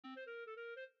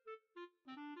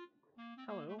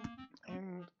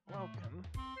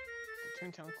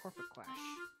Toontown corporate clash.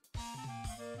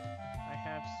 I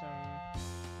have some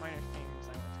minor things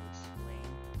I want to explain.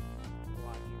 A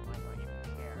lot of you might not even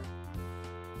care.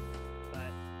 But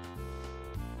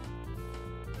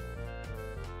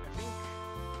I think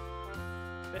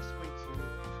the best way to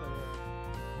put it,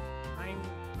 I'm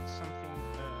something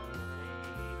of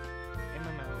a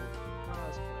MMO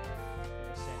cosplayer in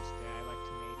the sense that I like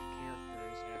to make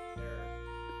characters after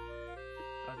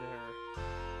other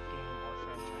game or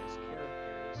franchise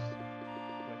characters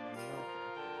with MMO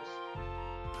characters.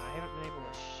 I haven't been able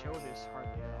to show this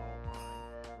hardly at all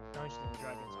on Dungeons and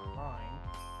Dragons Online,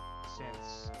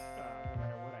 since no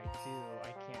matter what I do,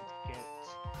 I can't get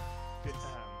good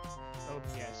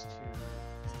OBS to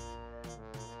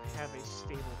have a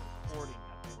stable recording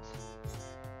of it.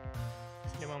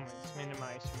 The moment it's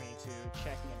minimized for me to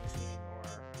check anything or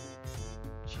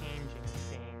change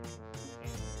anything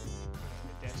in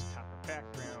the desktop or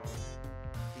background,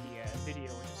 the video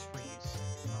will just freeze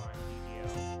on video.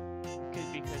 Could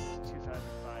be because it's a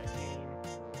 2005 game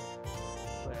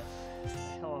with a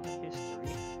hell of a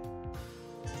history.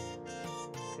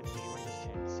 Could be Windows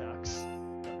 10 sucks.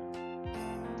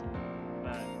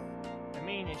 But the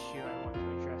main issue I want to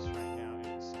address right now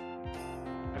is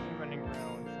I've been running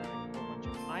around throwing a whole bunch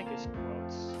of Aigis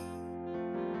quotes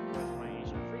with my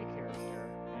Agent Free character,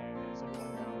 and as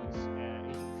everyone knows,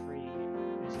 Agent Free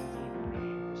is indeed a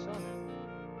persona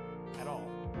at all.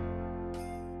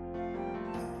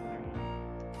 I mean,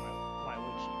 why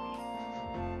would she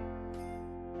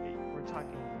be? We're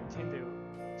talking Nintendo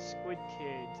Squid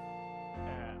Kid,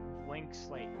 blank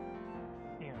slate,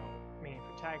 main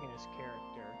protagonist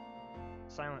character,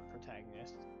 silent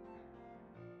protagonist,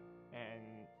 and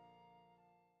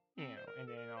and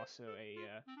then also a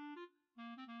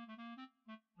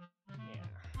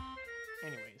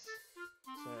Anyways,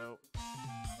 so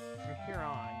from here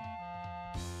on,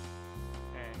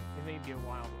 and it may be a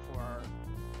while before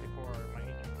my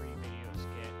Agent Free videos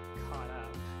get caught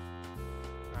up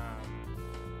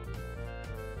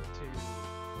to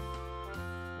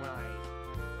when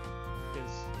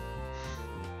because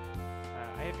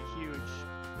I have a huge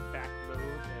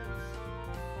backload of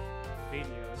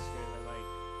videos because I like,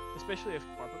 especially of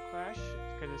corporate clash,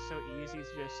 because it's so easy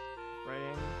to just run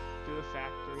in, do a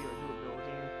factory or do a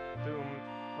building, boom,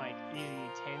 like easy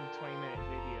 10-20 minute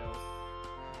video.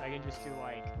 I can just do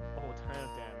like a whole ton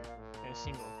of them in a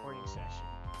single recording session.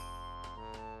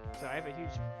 So I have a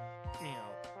huge,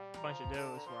 bunch of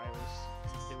those where I was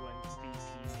doing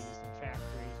VPs and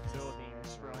factories,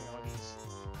 buildings, throwing all these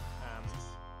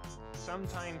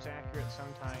sometimes accurate,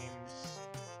 sometimes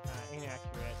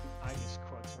inaccurate Aigis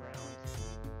quotes around,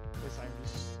 because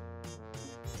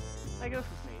I go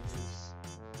for phases.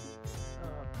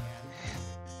 Oh man.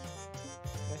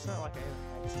 It's not like I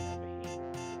just have a hate.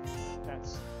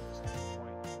 That's the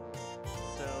point.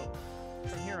 So,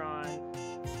 from here on,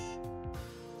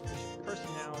 the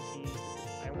personality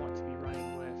I want to be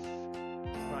running with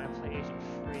when I play Agent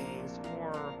Free is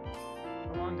more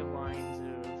along the lines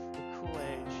of the cool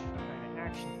edge kind of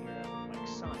action hero like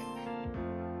Sonic.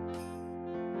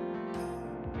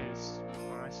 Because,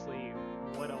 honestly,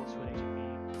 what else would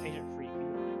Agent Free be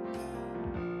like?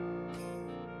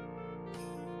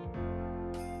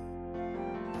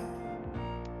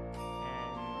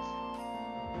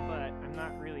 But I'm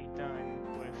not really done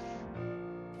with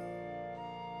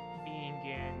being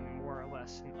in more or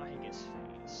less an Aigis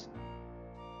phase.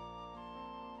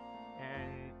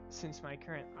 And since my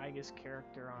current Aigis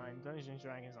character on Dungeons and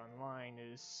Dragons Online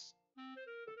is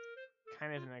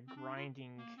kind of in a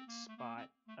grinding spot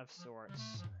of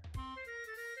sorts,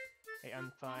 a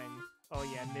unfun, oh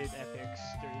yeah, mid-epics,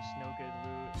 there's no good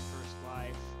loot, first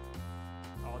life,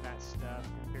 all that stuff,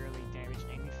 can barely damage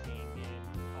anything in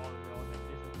all the relevant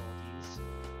difficulties,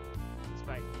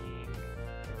 despite being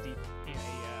a deep,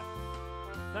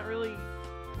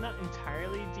 not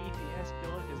entirely DPS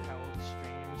build, because how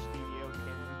strange DDO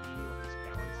can be with its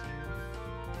balancing,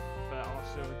 but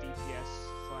also DPS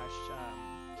slash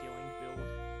healing build,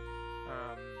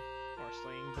 or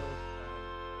slaying build.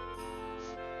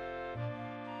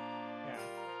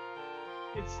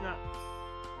 It's not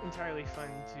entirely fun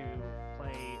to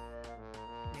play,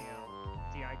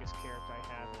 the Aigis character I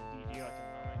have in DDO at the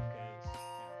moment,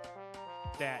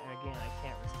 because that, and again, I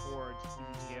can't record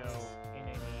DDO in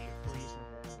any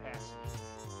reasonable capacity.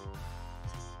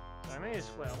 So I may as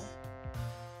well.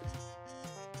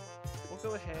 We'll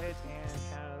go ahead and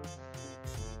have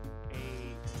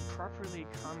a properly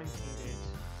commentated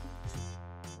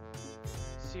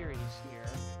series here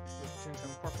with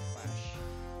Toontown Corporate Clash.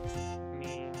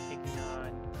 Me taking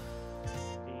on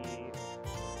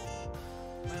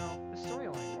the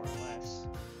storyline more or less.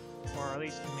 Or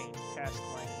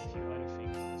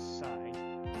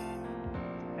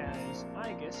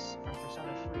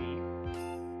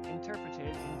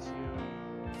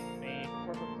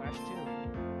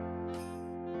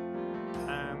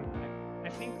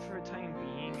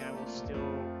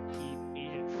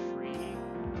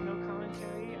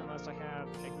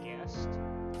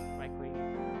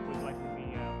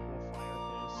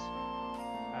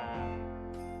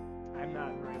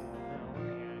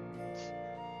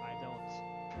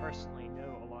personally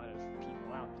know a lot of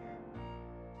people out there.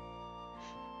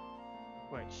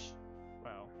 Which,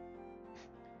 well,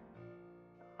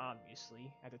 obviously,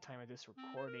 at the time of this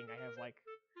recording, I have like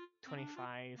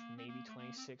 25, maybe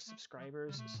 26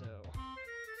 subscribers, so...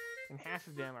 And half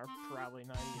of them are probably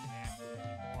not even active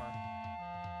anymore.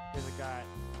 Because I got,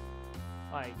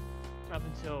 like, up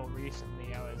until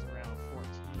recently, I was around 14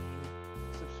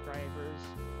 subscribers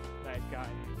that I'd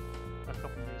gotten a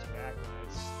couple years back when I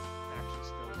was actually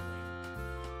still doing.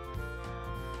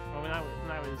 Well, when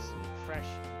I was fresh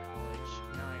in college,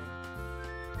 now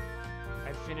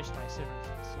I've finished my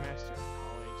 7th semester of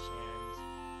college, and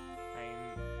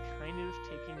I'm kind of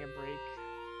taking a break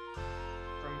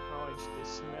from college this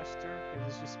semester because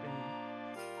it's just been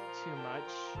too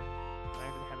much.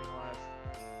 I've been having a lot of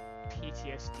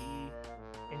PTSD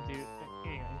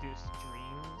induced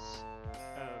dreams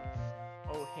of,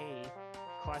 oh hey,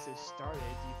 classes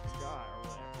started, you forgot, or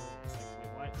whatever. It's like,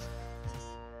 wait, what?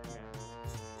 Yeah,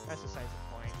 that's besides the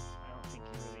point. I don't think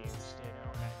you're really interested in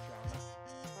all that drama.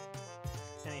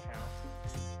 Anyhow,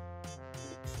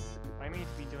 what I mean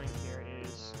to be doing here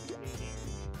is creating...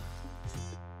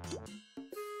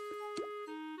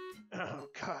 Oh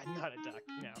god, not a duck,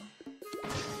 no.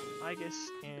 Aigis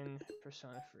in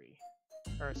Persona 3.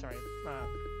 Or, sorry,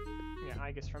 yeah,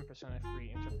 Aigis from Persona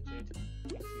 3 interpreted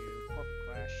into Corporate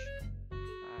Clash.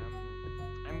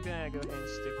 I'm gonna go ahead and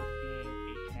stick with being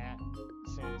a cat,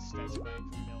 since that's what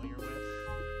I'm familiar with.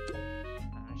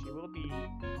 She will be...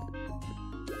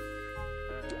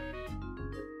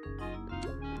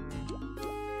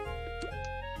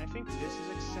 I think this is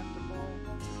acceptable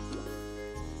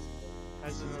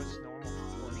as the most normal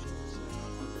proportions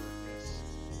of this.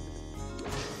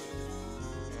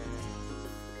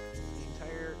 The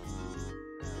entire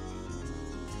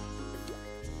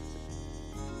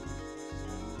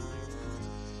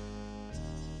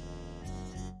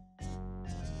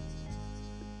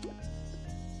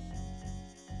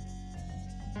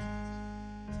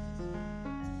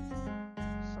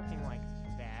something like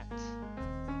that.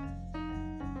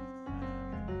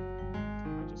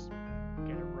 I'll just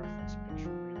get a reference picture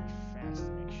really fast to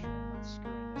make sure I'm not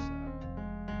screwing this up.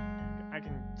 I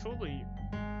can totally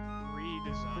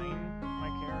redesign my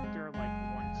character like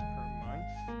once per month.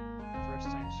 First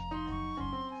time's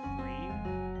free,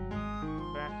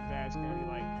 but after that it's gonna be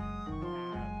like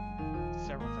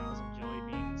several thousand jelly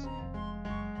beans.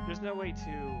 There's no way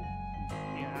to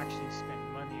actually spend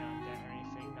money on that or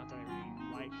anything. Not that I really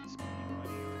like spending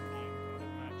money on games all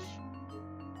that much.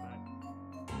 But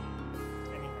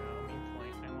anyhow, main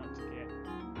point, I want to get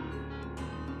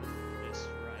this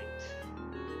right.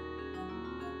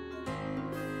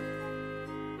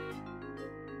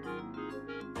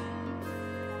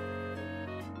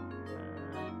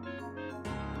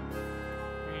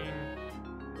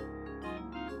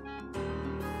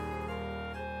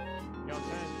 Y'all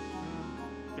said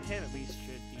the head at least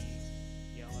should be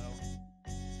yellow.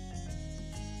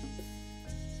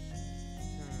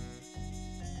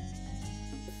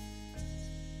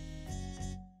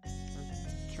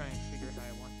 I'm trying to figure out how I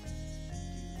want to do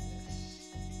this.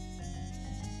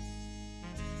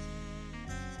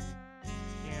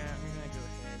 Yeah, I'm gonna go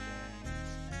ahead and...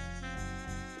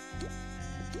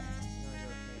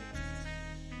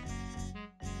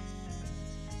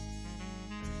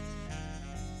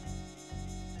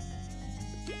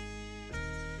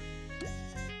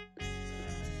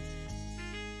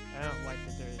 I don't like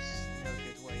that there's no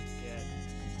good way to get,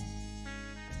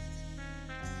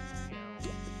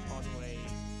 all the way to...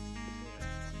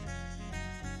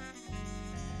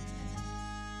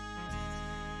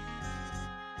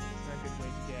 There's no good way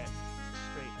to get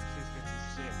straight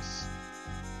 256.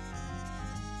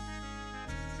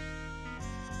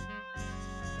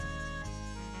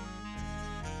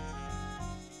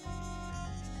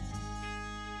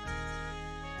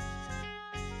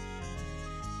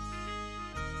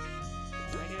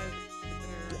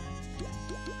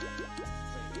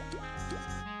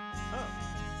 Oh,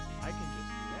 I can just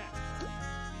do that, huh?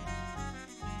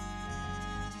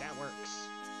 That works.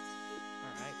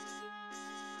 Alright.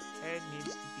 Head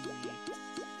needs to be...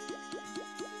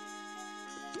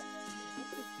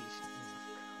 That's a decent enough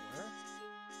color.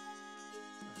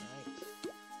 Alright.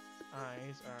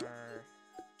 Eyes are...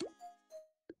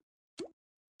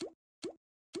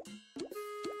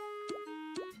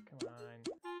 Come on.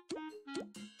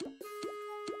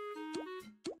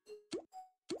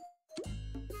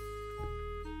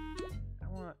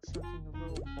 Something a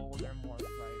little bolder, more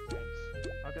vibrant.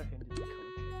 I'll go ahead and do the color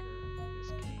picker in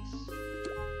this case.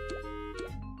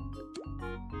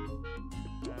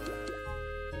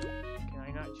 Can I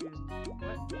not choose...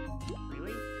 What?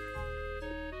 Really?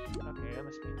 Okay, that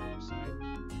must be on the other side.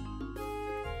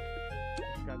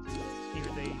 I forgot to either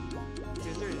they,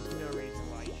 because there is no reason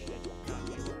why you should not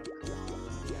be able to have color picker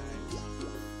on the eyes.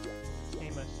 They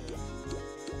must have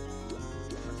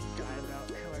forgot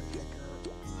about color picker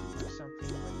or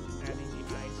something when adding the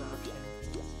eyes option.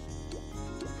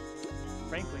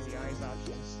 Frankly, the eyes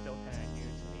option is still kind of new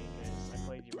to me because I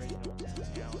played the original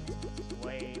Toontown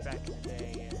way back in the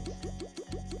day, and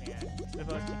man, the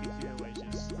most you could do was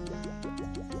just, it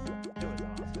was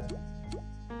awful.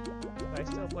 But I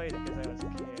still played it because I was a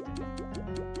kid,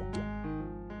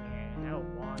 and how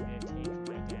long did it take for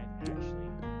my dad to actually,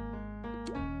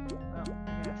 well, I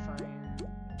gotta find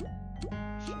a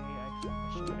shade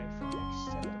I find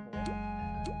acceptable.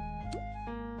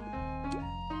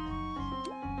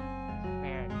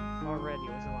 Man, already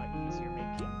it was a lot easier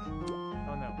making,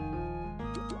 oh no.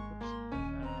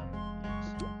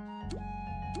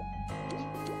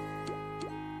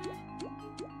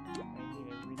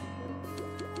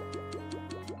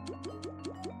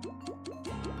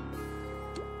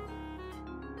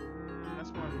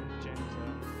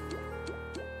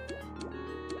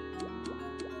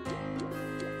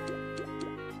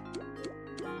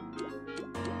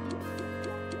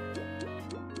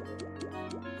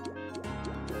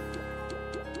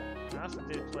 I also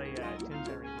did play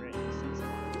Toontown Rewritten since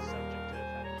I'm on the subject of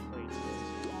having played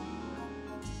Toontown.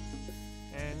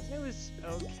 And it was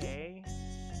okay.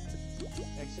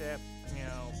 Except, you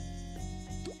know,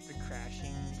 the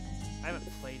crashing. I haven't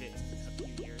played it in a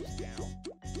few years now.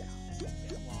 God, it's been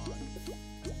that long.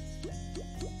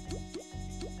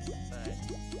 But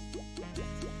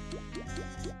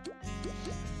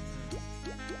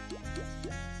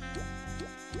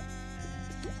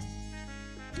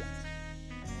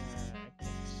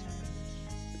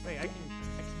wait, I can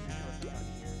deal with the odd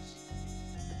years.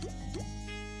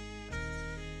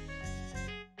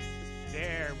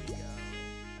 There we go.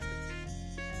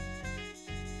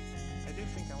 I do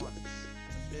think I want a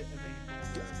bit of a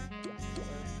bolder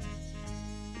color.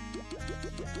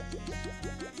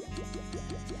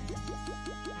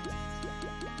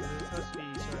 Is it supposed to be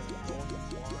sort of a golden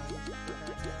blonde for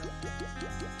her hair?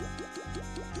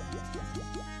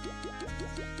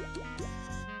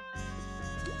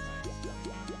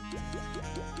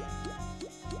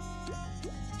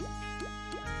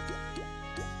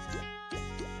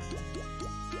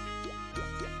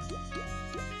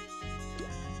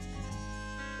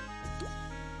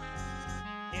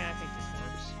 Yeah, I think this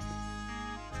works.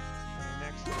 Okay,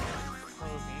 next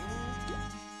clothing.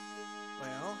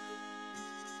 Well,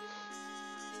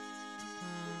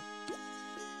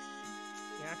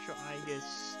 the actual Aigis,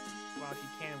 while she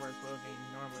can wear clothing,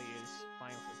 normally is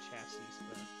fine with her chassis,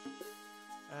 but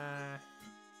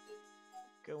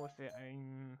go with it.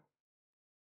 I'm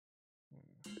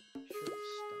short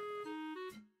style.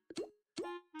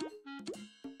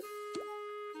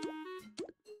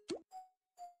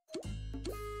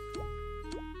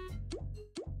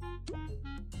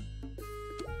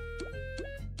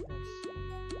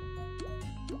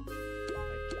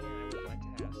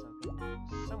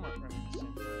 Somewhat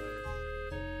reminiscent of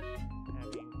having a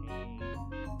ribbon on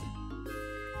the front,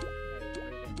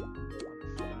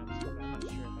 but I'm not sure if I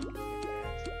can get that.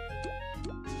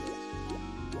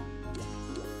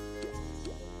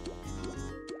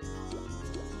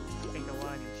 I think a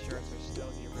lot of these shirts are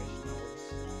still the originals.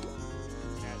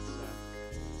 That's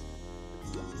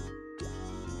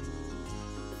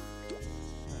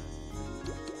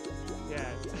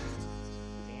yeah.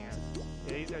 Damn.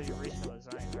 Yeah, these are the original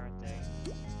designs, aren't they?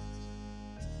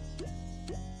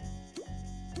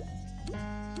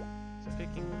 So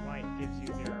picking white gives you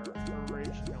their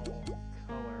original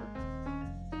color,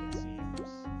 it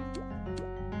seems.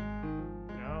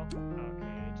 No?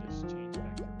 Okay, it just changed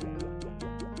back to red on me.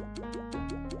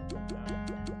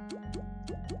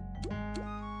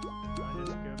 I'll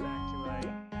just go back to what I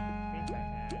think I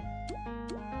had.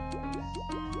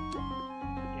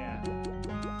 Yeah.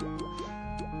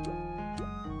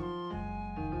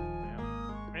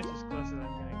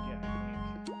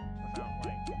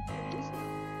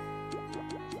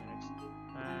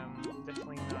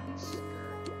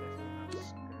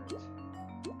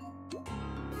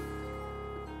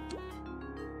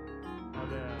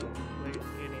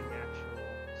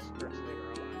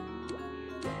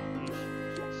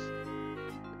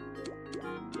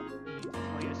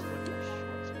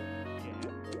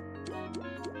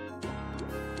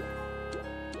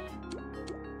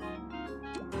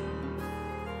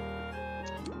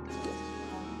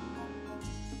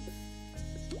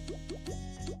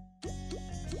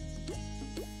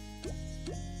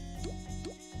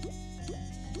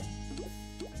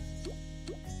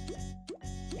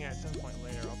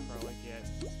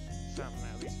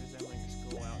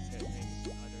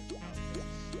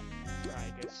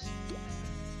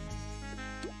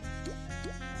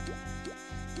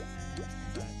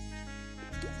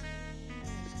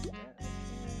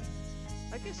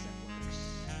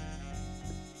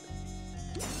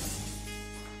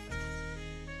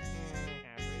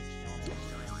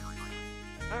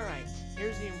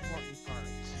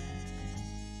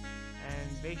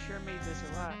 they sure made this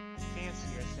a lot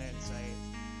fancier since I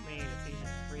made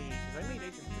Agent 3, because I made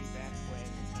Agent 3 back when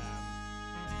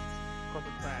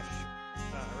Corporate Crash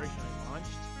originally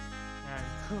launched, and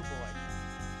oh boy,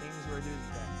 things were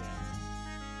doozy back then.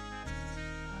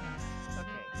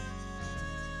 Okay,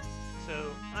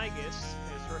 so Aigis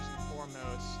is first and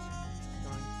foremost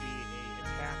going to be a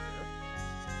attacker,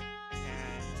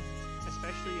 and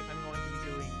especially if I'm going to be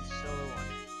doing solo on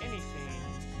anything,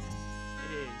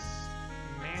 it is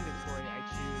mandatory I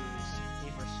choose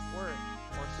either Squirt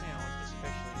or Sound,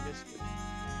 especially this week.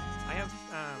 I have,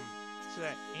 so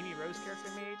that Amy Rose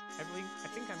character made, I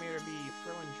think I made her be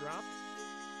Frill and Drop.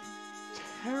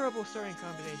 Terrible starting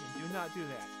combination, do not do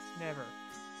that, never.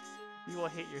 You will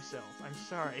hate yourself, I'm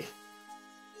sorry.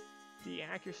 The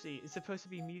accuracy is supposed to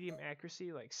be medium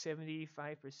accuracy, like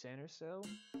 75% or so.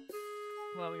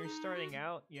 Well, when you're starting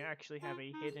out, you actually have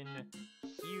a hidden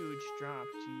huge drop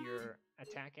to your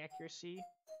attack accuracy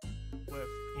with,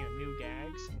 you know, new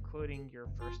gags, including your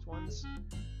first ones.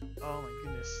 Oh my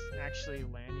goodness, actually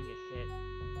landing a hit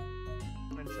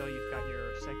until you've got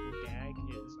your second gag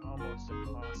is almost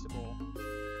impossible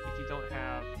if you don't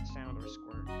have Sound or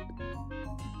Squirt.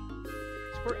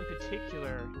 Squirt in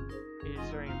particular is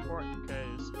very important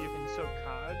because you can soak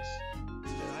cogs,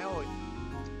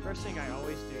 and first thing I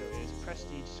always do is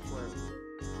Prestige Squirt,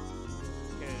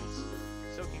 because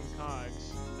soaking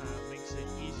cogs makes it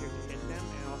easier to hit them,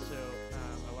 and also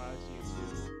allows you to,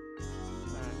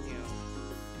 you know,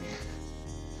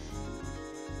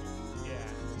 yeah,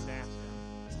 zap them.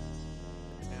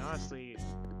 And honestly,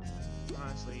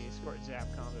 Squirt Zap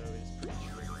combo is pretty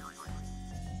true.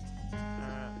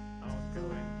 I'll go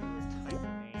and do a type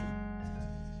name.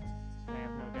 I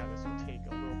have no doubt this will take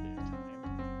a little bit of time,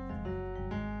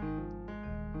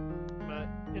 but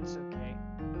it's okay.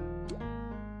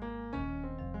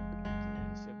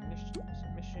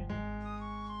 Submission.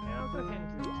 And I'll go ahead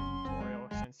and do the tutorial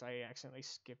since I accidentally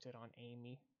skipped it on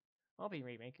Amy. I'll be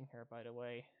remaking her, by the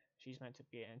way. She's meant to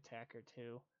be an attacker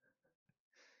too.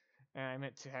 And I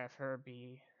meant to have her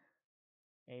be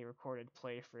a recorded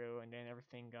playthrough, and then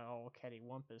everything got all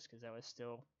cattywampus because I was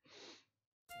still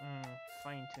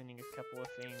fine-tuning a couple of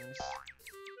things.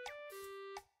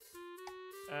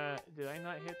 Did I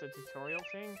not hit the tutorial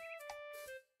thing?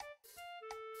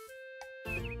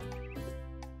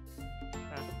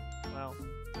 Well,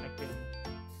 I can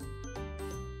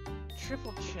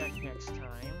triple check next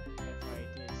time if I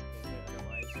did skip it,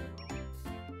 otherwise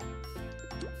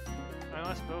I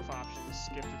lost both options,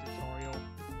 skip the tutorial.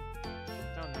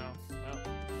 Don't know. Well,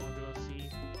 we'll go see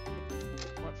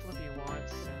what Flippy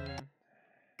wants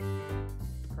and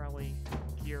probably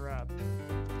gear up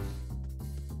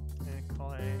and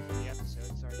call it into the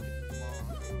episode. Sorry to keep it long.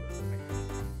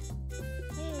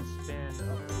 It's been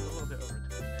a little bit over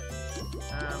 20 minutes.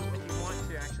 If you want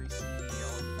to actually see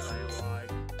all the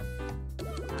dialogue, I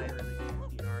really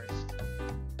can't be arsed.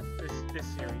 This series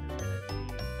is going to be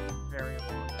very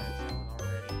long on its own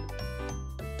already.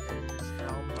 It's just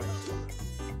how much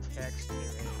text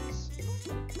there is.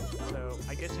 So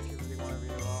I guess if you really want to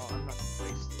read it all, I'm not the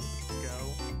place to go.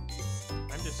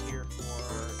 I'm just here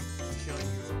for showing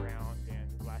you around and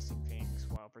blasting things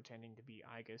while pretending to be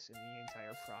Aigis in the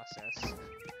entire process.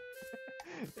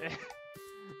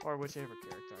 Or whichever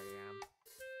character I am.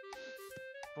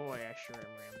 Boy, I sure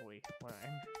am rambly when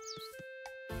I'm...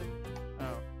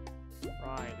 Oh.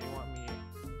 Right, they want me...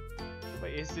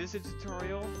 Wait, is this a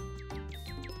tutorial?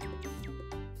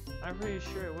 I'm pretty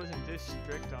sure it wasn't this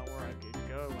strict on where I could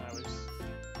go when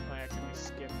I accidentally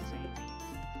skipped Amy.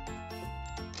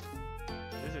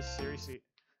 This is seriously...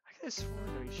 I could've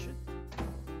sworn though you should...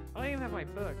 I don't even have my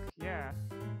book, yeah.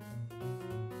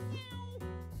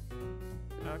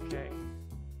 Okay.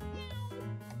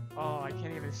 Oh, I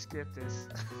can't even skip this.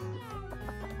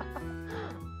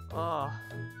 Oh.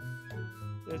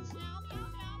 It's...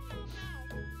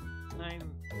 I'm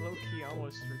low-key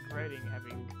almost regretting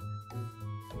having...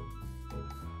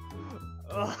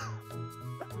 Oh.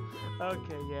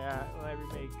 Okay, yeah, when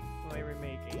I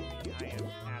remake Amy, I am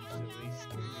absolutely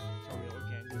skipping the tutorial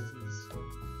again. This is...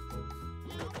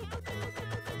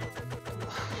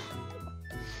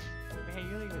 Man,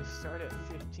 you don't even start at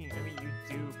 15. I mean, you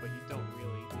do, but you don't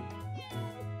really.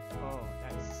 Oh,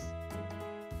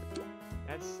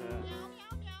 that's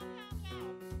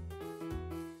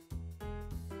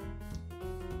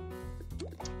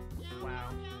wow.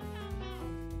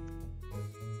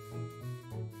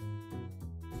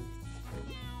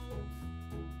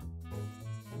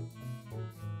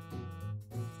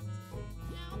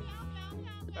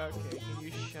 Okay, can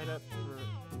you shut up for...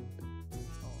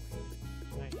 Oh,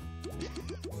 nice.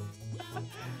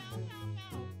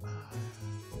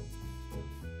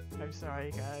 I'm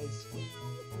sorry, guys.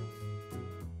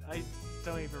 I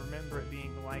don't even remember it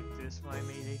being like this when I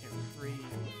made Agent Free.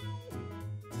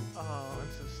 Oh,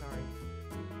 I'm so sorry.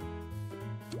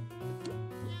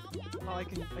 Oh, I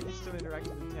can still interact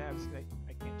with the tabs. I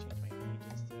can't change my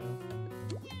pages though.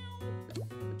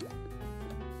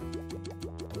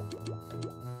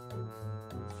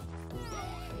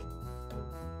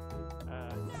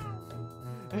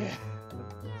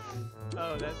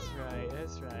 Oh, that's right,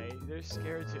 that's right. They're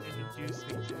scared to introduce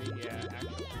me to the actual...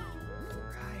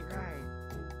 Right.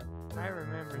 I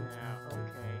remember now,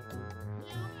 okay.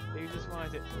 They just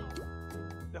wanted to...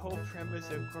 The whole premise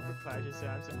of Corporate Clash is that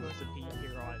I'm supposed to be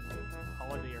here on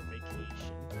holiday or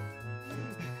vacation.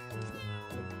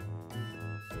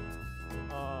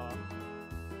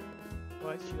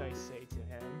 What should I say to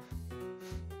him?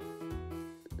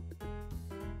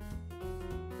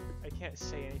 I can't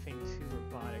say anything too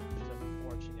robotic, which is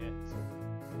unfortunate.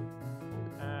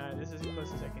 This is as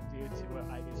close as I can do to what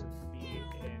Aigis would be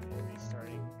in a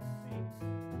restarting thing.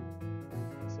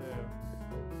 So...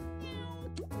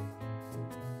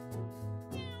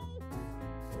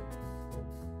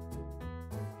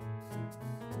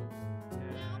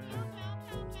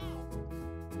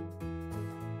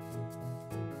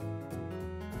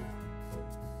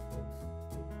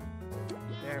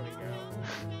 There we go.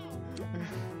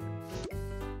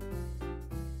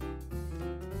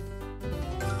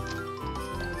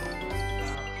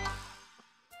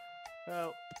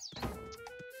 Well,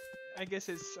 I guess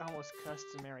it's almost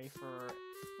customary for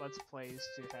Let's Plays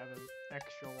to have an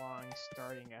extra long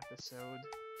starting episode.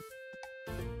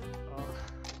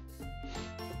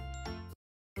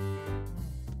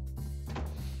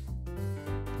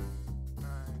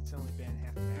 It's only been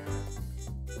half an hour.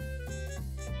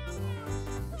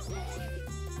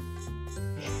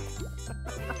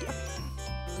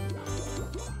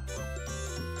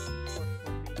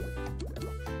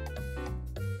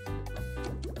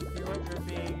 You went from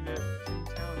being the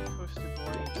Toontown poster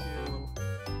boy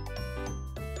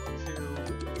to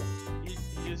you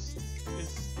just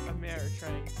is a mayor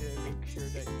trying to make sure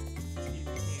that you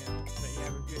know that you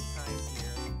have a good time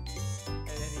here, and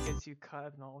then he gets you caught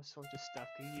up in all sorts of stuff.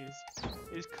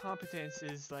 His competence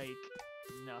is like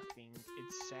nothing.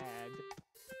 It's sad.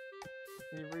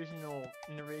 In the original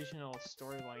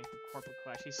storyline for Corporate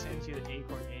Clash, he sends you to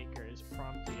Acorn Acres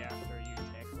promptly after you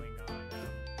tackling on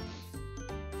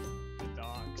the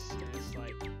docks. And it's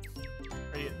like,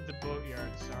 or the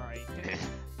boatyard. Sorry.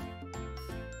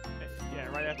 Yeah,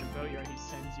 right after boatyard, he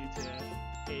sends you to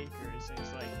Acres, and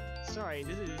it's like, sorry,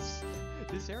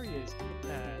 this area is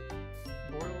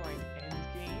borderline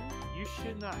endgame. You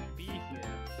should not be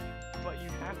here, but you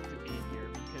have to be here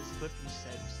because Flippy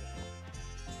said so.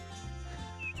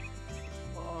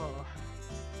 Oh,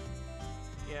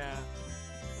 yeah,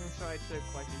 and so I took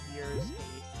like a year's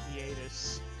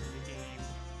hiatus in the game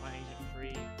on Agent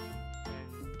Free, and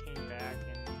came back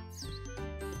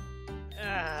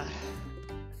and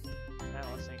that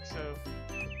was thing. So,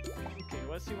 okay,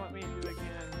 what's he want me to do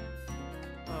again?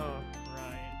 Oh,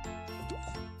 right.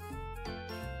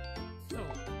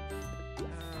 Oh,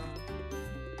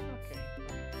 okay.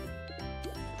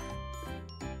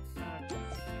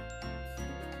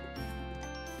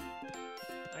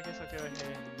 I guess I'll go ahead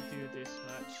and do this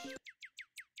much.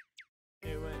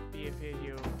 It wouldn't be a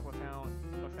video without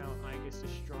Aigis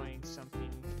destroying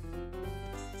something.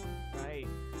 Right.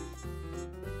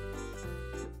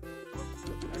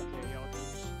 Okay, y'all.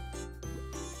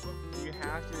 You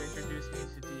have to introduce me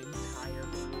to the entire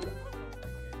group. Oh my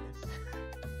goodness.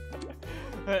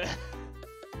 I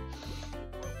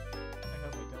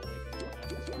hope I don't wake anyone up.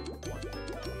 It's like 1.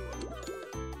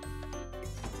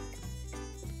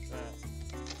 But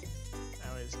I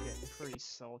was getting pretty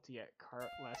salty at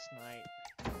Cart last night.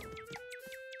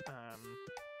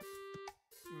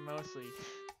 Mostly,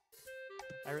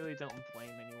 I really don't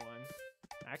blame anyone.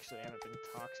 Actually, I haven't been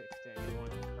toxic to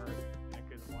anyone in Cart in a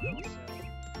good while, so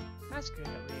that's good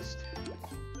at least.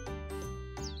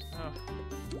 Oh,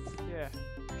 yeah,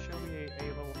 show me a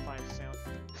level 5 sound.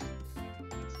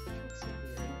 It's so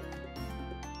weird.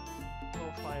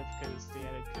 Level 5 because they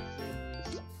added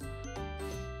kazoos.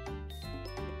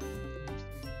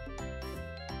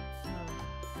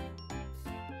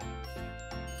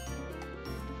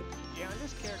 Yeah, on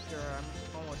this character, I'm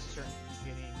almost certain to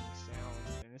be getting sound,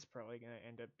 and it's probably gonna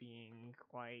end up being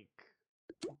like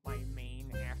my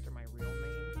main after my real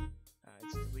main.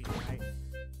 It's deleted, right?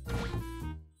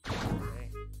 Okay.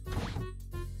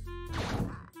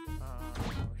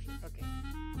 Okay.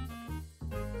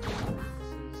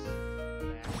 This is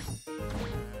that.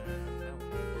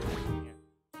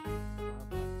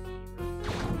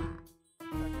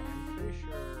 Okay, I'm pretty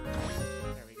sure.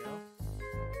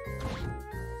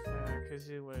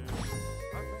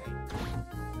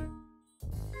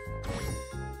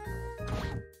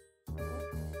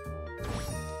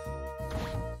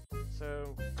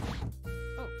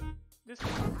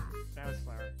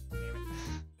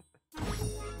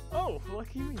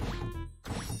 Lucky me.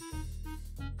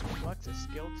 Luck's a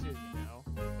skill too, you know.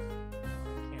 I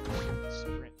can't really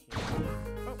sprint here.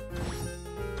 Oh!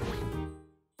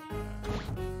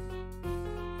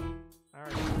 I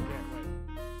already forget what.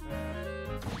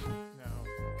 No,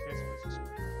 this was a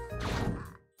sprint.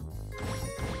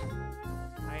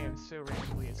 I am so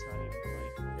rambly, it's not even funny.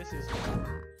 This is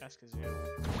Eskazoo.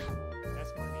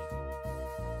 That's money.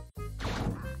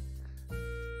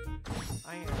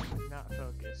 I am not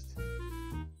focused.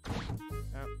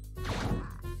 Oh.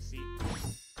 See?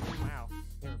 Wow.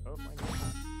 They were both like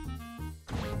that.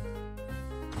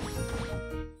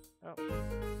 Oh.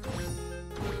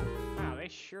 Wow, they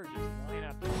sure just line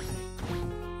up, don't they?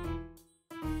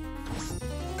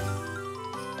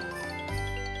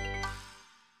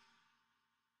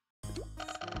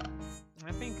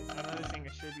 I think another thing I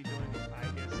should be doing with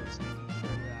Aigis is making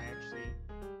sure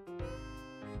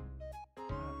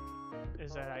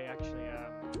that I actually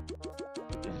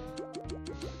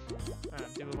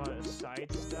do a lot of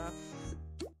side stuff,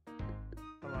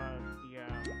 a lot of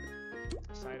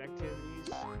the side activities,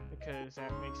 because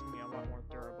that makes me a lot more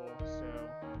durable. So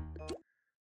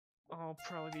I'll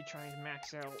probably be trying to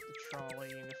max out the trolley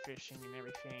and the fishing and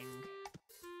everything.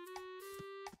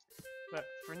 But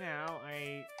for now,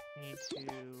 I need to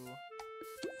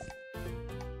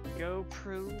go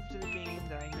prove to the game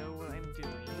that I know what I'm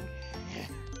doing.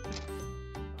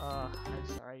 I'm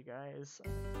sorry guys.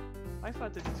 I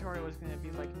thought the tutorial was going to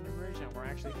be like in the original, where I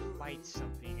actually fight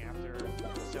something after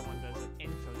someone does an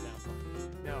info dump on me.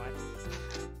 No,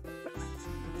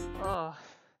 Oh.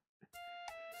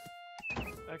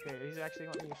 Okay, he's actually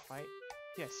wanting me to fight?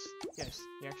 Yes, he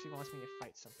actually wants me to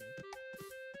fight something.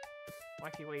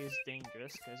 Wacky Way is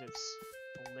dangerous, because it's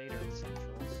later in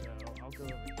Central, so I'll go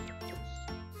over here first.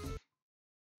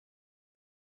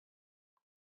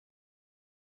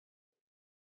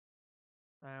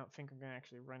 I don't think I'm going to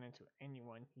actually run into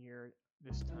anyone here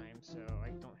this time, so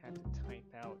I don't have to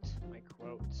type out my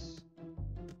quotes.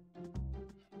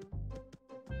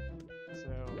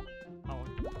 So I'll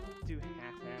do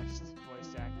half-assed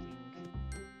voice acting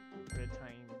for the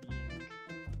time being.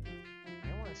 I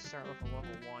want to start with a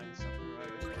level 1 something or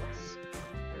other, because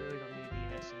I really don't need to be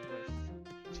messing with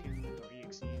toon or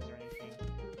exes or anything.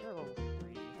 They're level 3.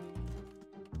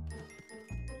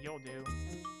 You'll do.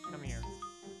 Come here.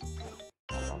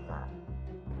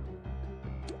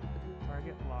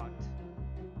 Target locked.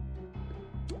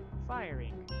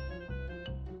 Firing.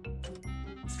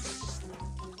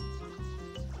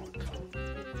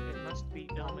 It must be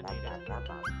eliminated.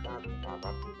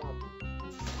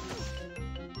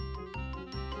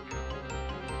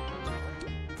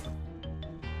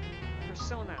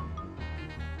 Persona.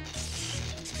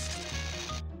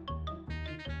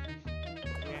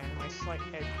 And my slight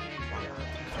head hand here.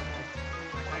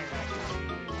 Fire accuracy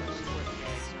or split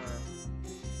gags are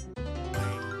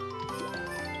my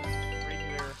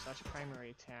regular / primary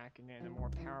attack, and then the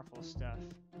more powerful stuff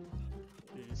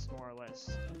is more or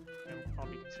less, I'll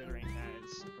be considering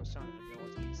as persona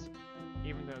abilities,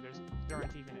 even though there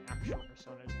aren't even actual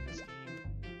personas in this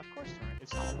game. Of course there aren't,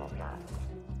 it's Toontown.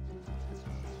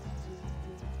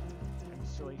 I'm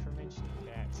silly for mentioning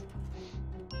that.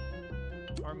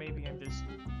 Or maybe I'm just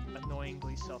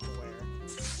annoyingly self-aware.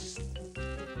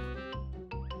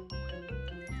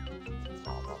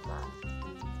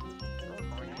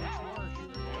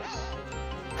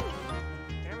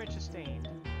 Damage sustained.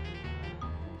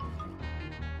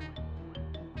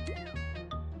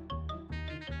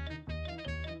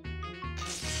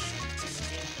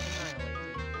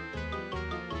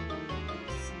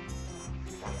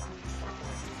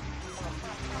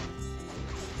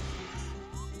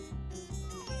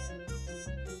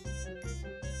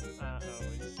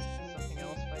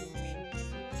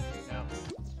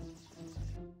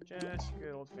 Just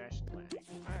good old-fashioned lag.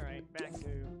 Alright, back to...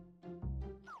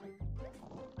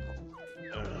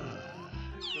 Go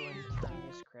and turn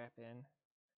this crap in.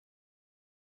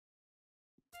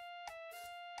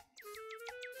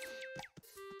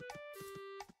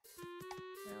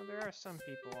 Now, there are some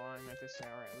people on at this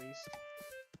hour, at least.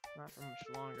 Not for much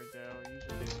longer, though.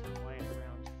 Usually it's quiet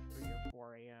around 3 or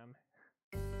 4 a.m.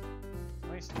 At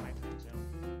least in my time zone.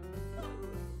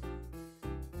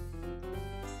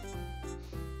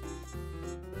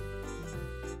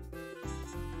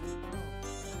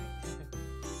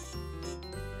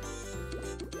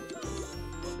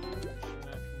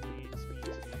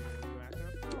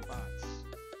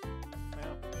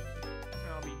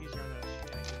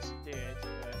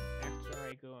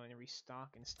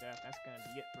 Restock and stuff, that's gonna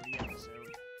be it for the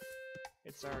episode.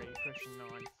 It's already pushing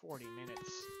on 40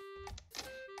 minutes.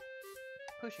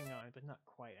 Pushing on, but not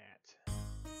quite at.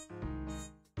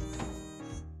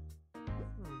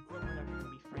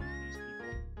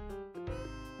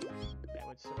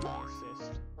 would certainly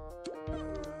assist.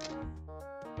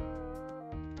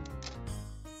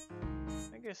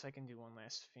 I guess I can do one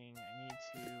last thing. I need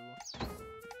to...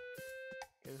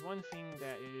 There's one thing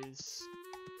that is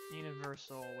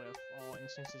universal with all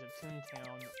instances of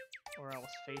Toontown, or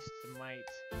else face the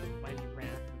mighty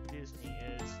wrath of Disney,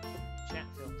 is chat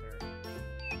filter.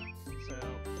 So,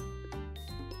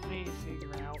 I need to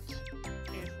figure out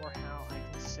if or how I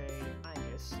can say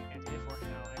Aigis, and if or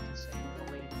how I can say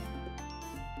the lady.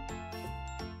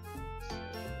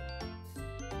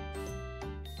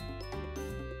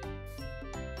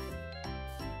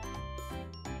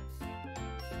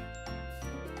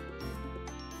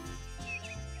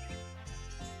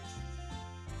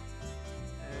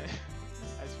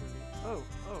 That's really... Oh.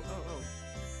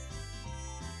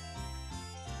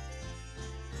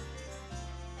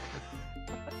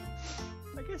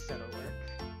 I guess that'll work.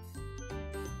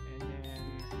 And then...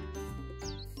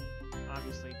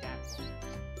 obviously that won't.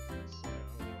 So,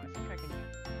 I think I can do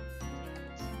that.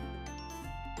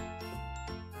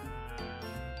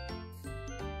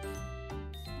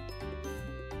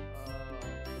 I don't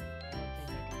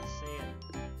think I can say it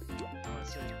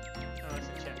unless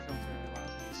the chat filter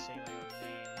allows me to say my own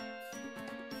name.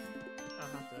 I'll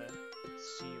have to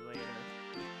see later.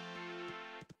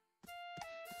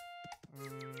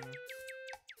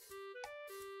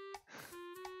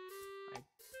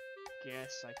 I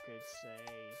guess I could say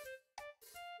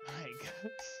Aigis.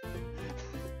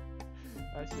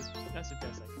 That's the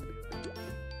best I can do.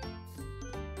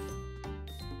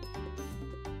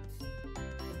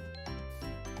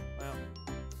 Well,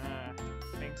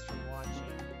 thanks for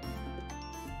watching.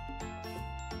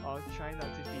 I'll try not to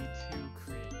be too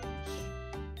cringe.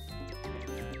 And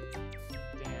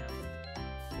damn,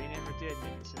 they never did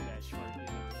make it so that short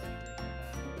video collector.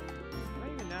 Not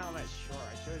even now that short.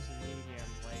 I chose the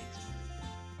medium late.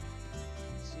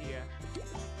 See ya.